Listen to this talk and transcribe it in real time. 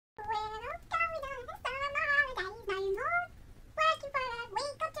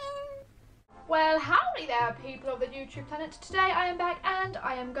Well, howdy there, people of the YouTube planet. Today I am back and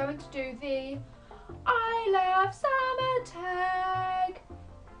I am going to do the I Love Summer tag.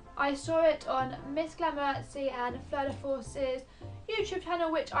 I saw it on Miss Glamorazzi and Fleur de Force's YouTube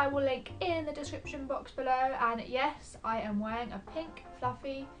channel, which I will link in the description box below. And yes, I am wearing a pink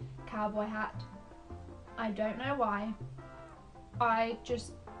fluffy cowboy hat. I don't know why. I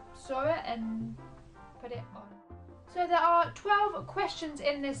just saw it and put it on. So there are 12 questions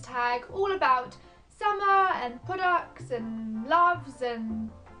in this tag, all about summer and products and loves and,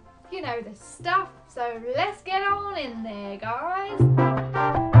 you know, the stuff. So let's get on in there, guys.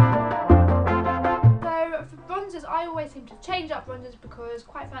 So for bronzers, I always seem to change up bronzers because,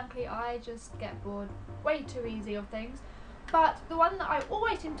 quite frankly, I just get bored way too easy of things. But the one that I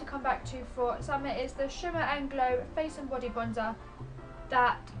always seem to come back to for summer is the Shimmer and Glow Face and Body Bronzer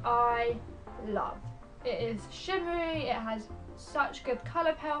that I love. It is shimmery, it has such good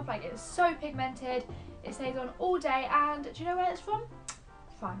colour payoff, like it's so pigmented, it stays on all day. And do you know where it's from?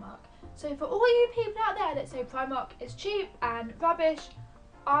 Primark. So for all you people out there that say Primark is cheap and rubbish,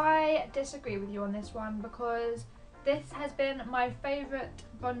 I disagree with you on this one, because this has been my favourite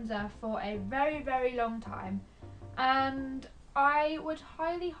bronzer for a very, very long time, and I would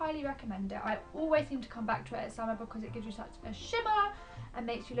highly recommend it. I always seem to come back to it at summer because it gives you such a shimmer and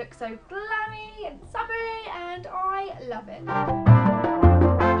makes you look so glammy and summery, and I love it.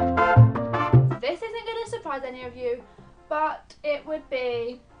 This isn't going to surprise any of you, but it would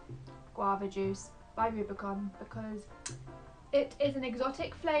be Guava Juice by Rubicon, because it is an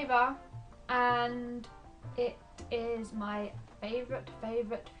exotic flavour and it is my favourite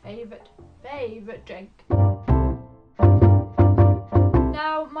drink.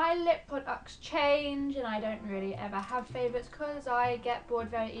 Now, my lip products change and I don't really ever have favourites because I get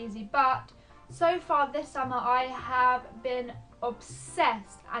bored very easy, but so far this summer I have been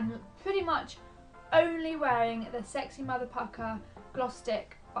obsessed and pretty much only wearing the Sexy Mother Pucker Gloss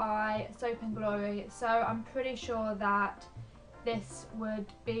Stick by Soap & Glory, so I'm pretty sure that this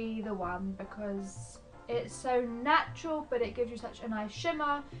would be the one because it's so natural, but it gives you such a nice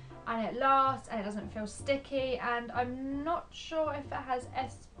shimmer and it lasts and it doesn't feel sticky, and I'm not sure if it has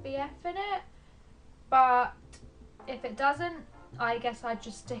SPF in it, but if it doesn't, I guess I'd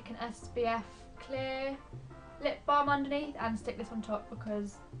just stick an SPF clear lip balm underneath and stick this on top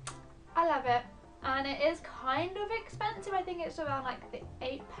because I love it. And it is kind of expensive. I think it's around like the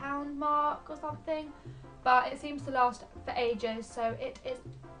 £8 mark or something, but it seems to last for ages, so it is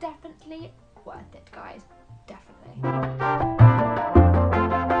definitely worth it, guys. Definitely.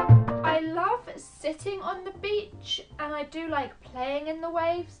 I love sitting on the beach and I do like playing in the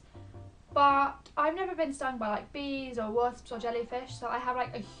waves, but I've never been stung by like bees or wasps or jellyfish, so I have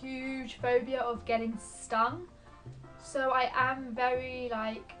like a huge phobia of getting stung. So I am very,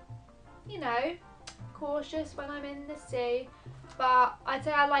 like, you know, cautious when I'm in the sea. But I'd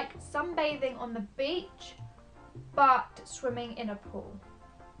say I like sunbathing on the beach but swimming in a pool.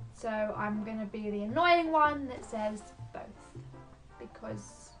 So I'm going to be the annoying one that says both,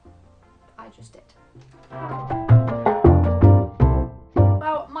 because I just did.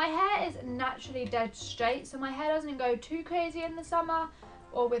 Well, my hair is naturally dead straight, so my hair doesn't go too crazy in the summer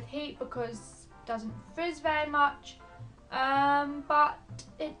or with heat because it doesn't frizz very much. But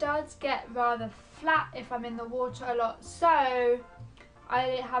it does get rather flat if I'm in the water a lot, so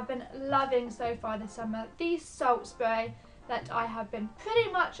I have been loving so far this summer the salt spray that I have been pretty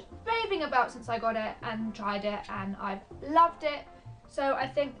much raving about since I got it and tried it, and I've loved it. So I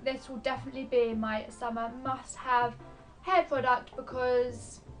think this will definitely be my summer must-have hair product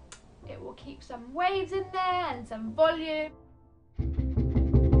because it will keep some waves in there and some volume.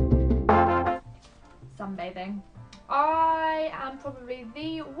 Sunbathing. I am probably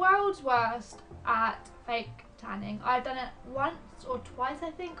the world's worst at fake tanning. I've done it once or twice,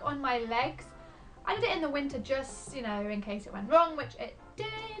 I think, on my legs. I did it in the winter just, you know, in case it went wrong, which it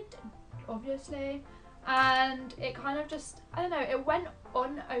did, obviously. And it kind of just, I don't know, it went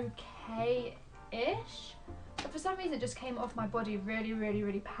on okay-ish. But for some reason it just came off my body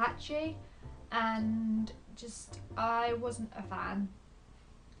really patchy. And just, I wasn't a fan.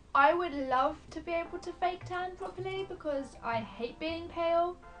 I would love to be able to fake tan properly because I hate being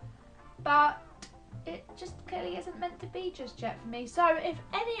pale, but it just clearly isn't meant to be just yet for me. So if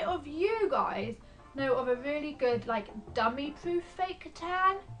any of you guys know of a really good, like, dummy proof fake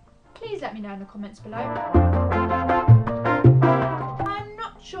tan, please let me know in the comments below. I'm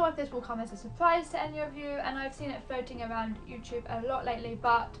not sure if this will come as a surprise to any of you, and I've seen it floating around YouTube a lot lately,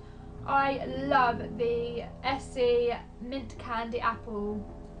 but I love the Essie Mint Candy Apple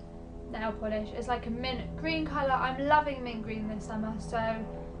nail polish. It's like a mint green colour. I'm loving mint green this summer, so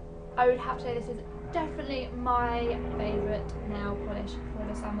I would have to say this is definitely my favourite nail polish for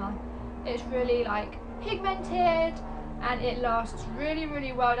the summer. It's really like pigmented and it lasts really,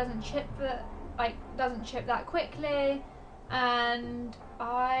 really well. It doesn't chip that quickly, and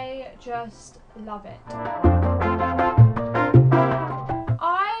I just love it.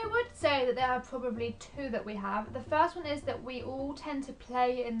 I would say that there are probably two that we have. The first one is that we all tend to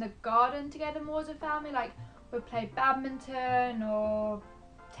play in the garden together more as a family. Like we'll play badminton or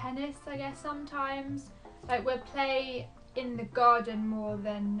tennis, I guess, sometimes. Like we'll play in the garden more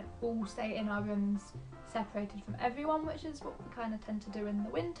than all stay in our rooms separated from everyone, which is what we kind of tend to do in the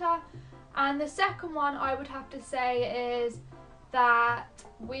winter. And the second one I would have to say is that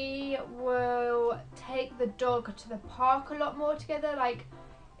we will take the dog to the park a lot more together. Like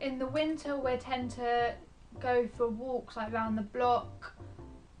in the winter we tend to go for walks like around the block,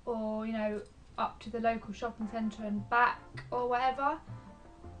 or you know, up to the local shopping centre and back or whatever,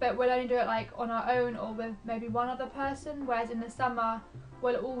 but we'll only do it like on our own or with maybe one other person, whereas in the summer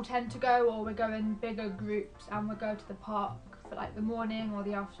we'll all tend to go, or we'll go in bigger groups and we'll go to the park for like the morning or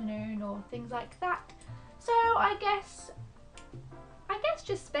the afternoon or things like that. So I guess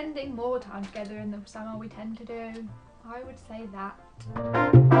just spending more time together in the summer we tend to do. I would say that.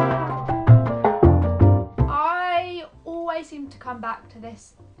 I always seem to come back to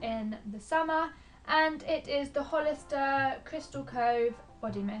this in the summer, and it is the Hollister Crystal Cove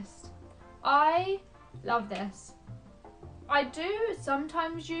Body Mist. I love this. I do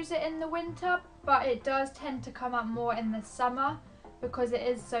sometimes use it in the winter, but it does tend to come up more in the summer because it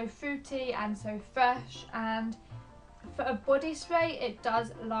is so fruity and so fresh, and for a body spray it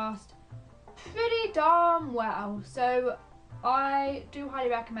does last pretty darn well. So I do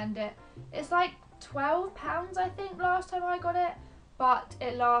highly recommend it. It's like £12 I think last time I got it, but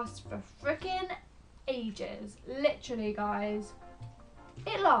it lasts for freaking ages. Literally guys,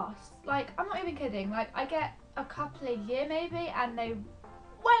 it lasts. Like, I'm not even kidding. Like, I get a couple a year maybe, and they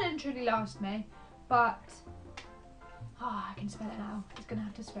well and truly last me. But I can smell it now. It's gonna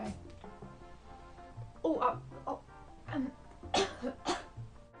have to spray.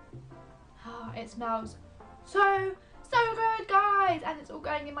 It smells so good guys, and it's all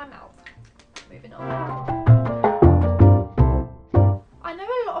going in my mouth. Moving on. I know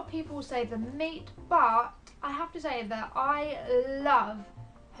a lot of people say the meat, but I have to say that I love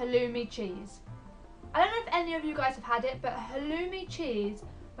halloumi cheese. I don't know if any of you guys have had it, but halloumi cheese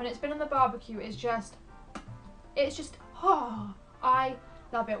when it's been on the barbecue is just, I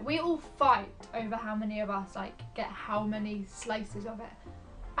love it. We all fight over how many of us like get how many slices of it.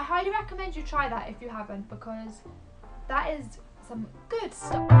 I highly recommend you try that if you haven't, because that is some good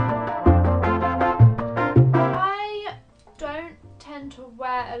stuff. I don't tend to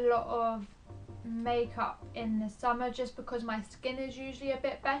wear a lot of makeup in the summer just because my skin is usually a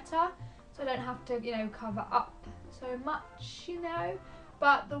bit better, so I don't have to, you know, cover up so much, you know.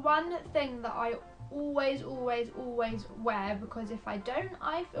 But the one thing that I always wear, because if I don't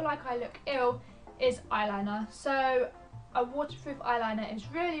I feel like I look ill, is eyeliner. So a waterproof eyeliner is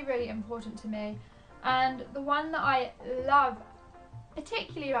really important to me, and the one that I love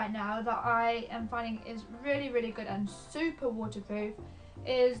particularly right now that I am finding is really good and super waterproof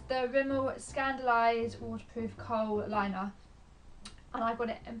is the Rimmel Scandaleyes waterproof kohl liner, and I got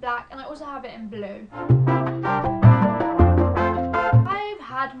it in black and I also have it in blue. I've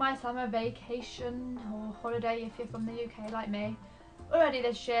had my summer vacation or holiday, if you're from the UK like me, already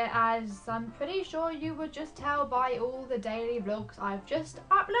this year, as I'm pretty sure you would just tell by all the daily vlogs I've just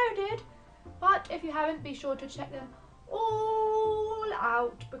uploaded. But if you haven't, be sure to check them all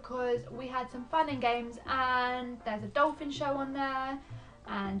out, because we had some fun and games, and there's a dolphin show on there,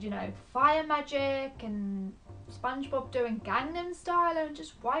 and you know, fire magic and SpongeBob doing Gangnam Style, and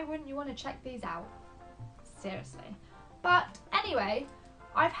just why wouldn't you want to check these out? Seriously. But anyway,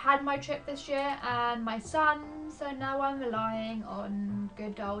 I've had my trip this year and my son, so now I'm relying on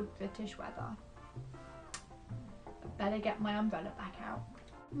good old British weather. I better get my umbrella back out.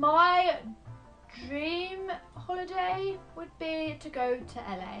 My dream holiday would be to go to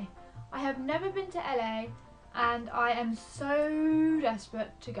LA. I have never been to LA and I am so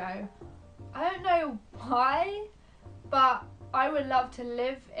desperate to go. I don't know why, but I would love to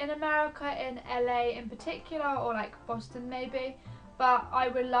live in America, in LA in particular, or like Boston maybe, but I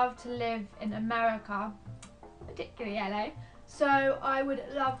would love to live in America, particularly LA. So I would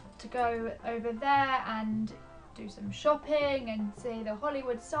love to go over there and do some shopping and see the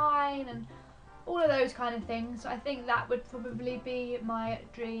Hollywood sign and all of those kind of things. So I think that would probably be my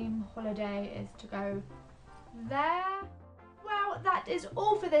dream holiday, is to go there. Well, that is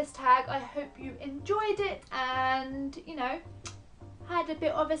all for this tag. I hope you enjoyed it, and you know, had a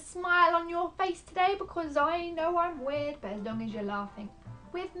bit of a smile on your face today, because I know I'm weird, but as long as you're laughing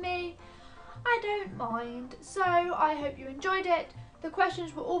with me, I don't mind. So I hope you enjoyed it. The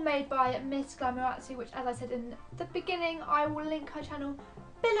questions were all made by Miss Glamorazzi, which, as I said in the beginning, I will link her channel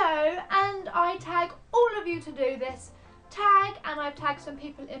below, and I tag all of you to do this tag, and I've tagged some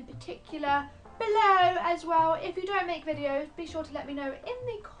people in particular below as well. If you don't make videos, be sure to let me know in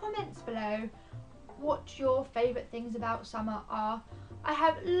the comments below what your favourite things about summer are. I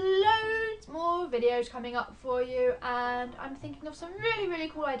have loads more videos coming up for you, and I'm thinking of some really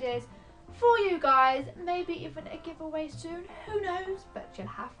cool ideas for you guys, maybe even a giveaway soon, who knows, but you'll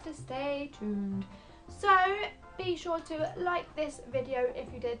have to stay tuned. So be sure to like this video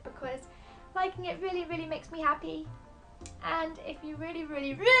if you did, because liking it really makes me happy. And if you really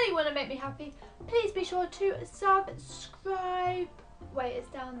want to make me happy, please be sure to subscribe. Wait, it's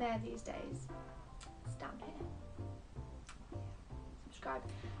down there these days. It's down here. Subscribe.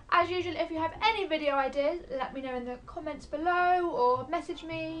 As usual, if you have any video ideas, let me know in the comments below, or message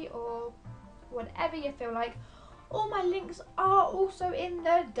me, or whatever you feel like. All my links are also in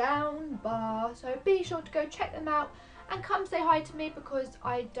the down bar, so be sure to go check them out and come say hi to me, because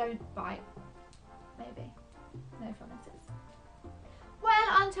I don't bite. Maybe. No promises.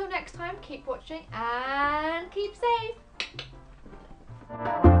 Well, until next time, keep watching and keep safe.